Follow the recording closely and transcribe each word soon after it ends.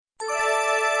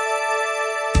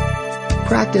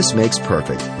practice makes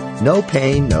perfect. No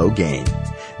pain, no gain.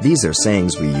 These are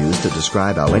sayings we use to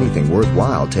describe how anything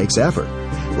worthwhile takes effort.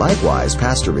 Likewise,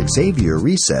 Pastor Xavier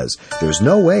Reese says there's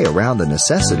no way around the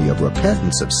necessity of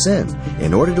repentance of sin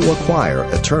in order to acquire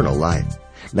eternal life.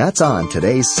 That's on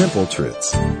today's Simple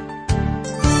Truths.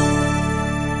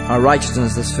 Our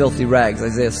righteousness is filthy rags,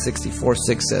 Isaiah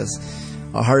 64:6 says.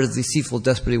 Our heart is deceitful,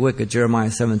 desperately wicked, Jeremiah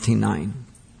 17:9.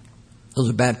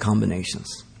 Those are bad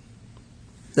combinations.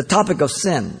 The topic of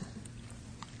sin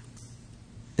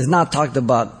is not talked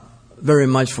about very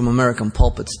much from American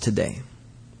pulpits today.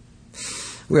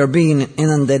 We are being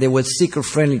inundated with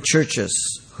seeker-friendly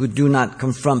churches who do not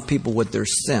confront people with their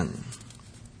sin.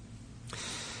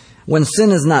 When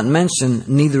sin is not mentioned,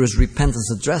 neither is repentance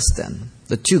addressed then.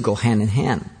 The two go hand in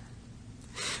hand.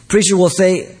 Preacher will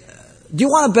say, do you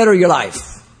want to better your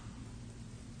life?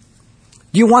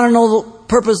 Do you want to know the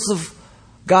purpose of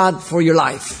God for your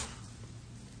life?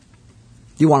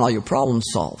 Do you want all your problems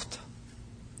solved?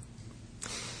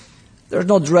 There's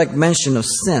no direct mention of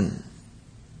sin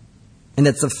and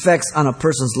its effects on a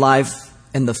person's life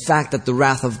and the fact that the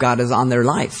wrath of God is on their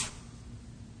life.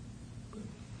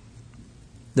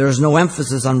 There is no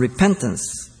emphasis on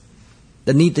repentance,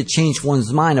 the need to change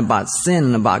one's mind about sin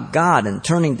and about God and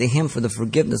turning to Him for the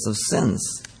forgiveness of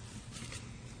sins.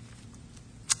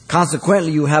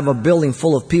 Consequently, you have a building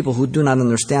full of people who do not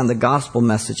understand the gospel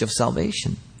message of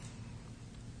salvation.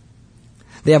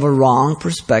 They have a wrong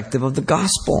perspective of the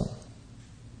gospel.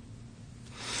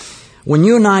 When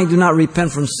you and I do not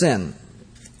repent from sin,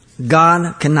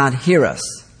 God cannot hear us.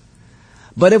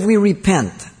 But if we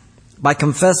repent by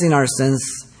confessing our sins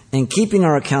and keeping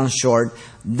our accounts short,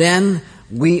 then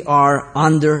we are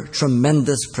under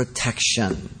tremendous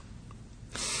protection.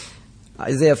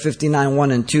 Isaiah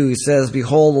 59:1-2 says,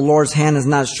 Behold, the Lord's hand is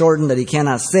not shortened that He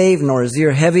cannot save, nor His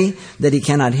ear heavy that He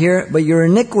cannot hear. But your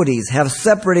iniquities have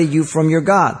separated you from your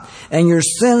God, and your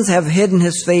sins have hidden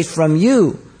His face from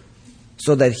you,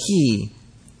 so that He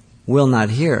will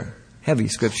not hear. Heavy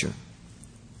scripture.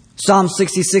 Psalm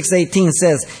 66:18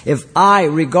 says, If I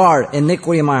regard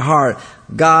iniquity in my heart,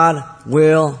 God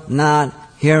will not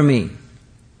hear me.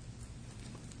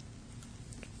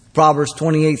 Proverbs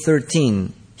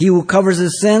 28:13. He who covers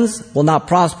his sins will not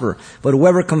prosper, but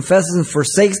whoever confesses and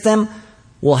forsakes them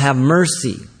will have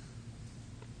mercy.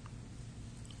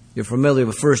 You're familiar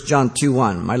with 1 John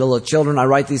 2:1. My little children, I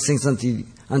write these things unto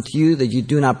you that you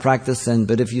do not practice sin,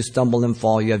 but if you stumble and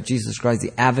fall, you have Jesus Christ,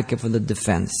 the advocate for the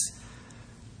defense,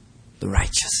 the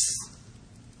righteous.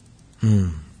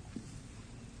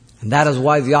 And that is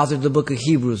why the author of the book of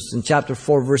Hebrews, in chapter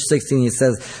 4, verse 16, he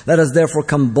says, Let us therefore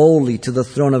come boldly to the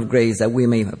throne of grace, that we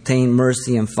may obtain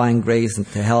mercy and find grace and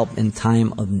to help in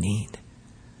time of need.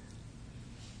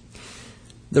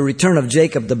 The return of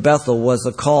Jacob to Bethel was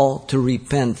a call to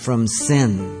repent from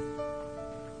sin.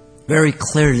 Very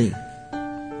clearly.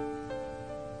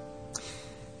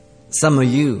 Some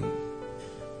of you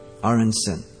are in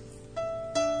sin.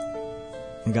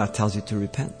 And God tells you to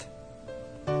repent.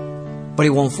 But He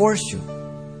won't force you.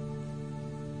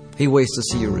 He waits to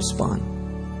see you respond.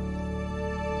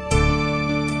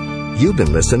 You've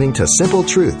been listening to Simple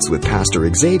Truths with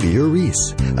Pastor Xavier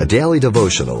Reese, a daily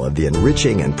devotional of the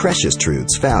enriching and precious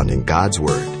truths found in God's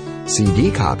Word.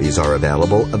 CD copies are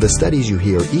available of the studies you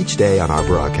hear each day on our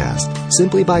broadcast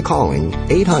simply by calling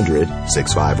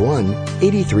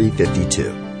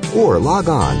 800-651-8352 or log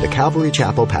on to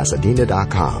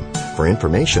CalvaryChapelPasadena.com for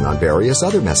information on various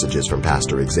other messages from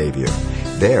Pastor Xavier.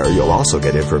 There you'll also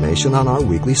get information on our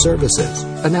weekly services,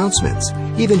 announcements,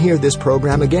 even hear this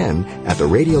program again at the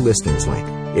radio listings link.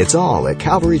 It's all at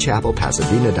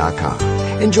CalvaryChapelPasadena.com.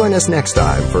 And join us next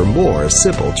time for more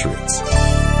Simple Truths.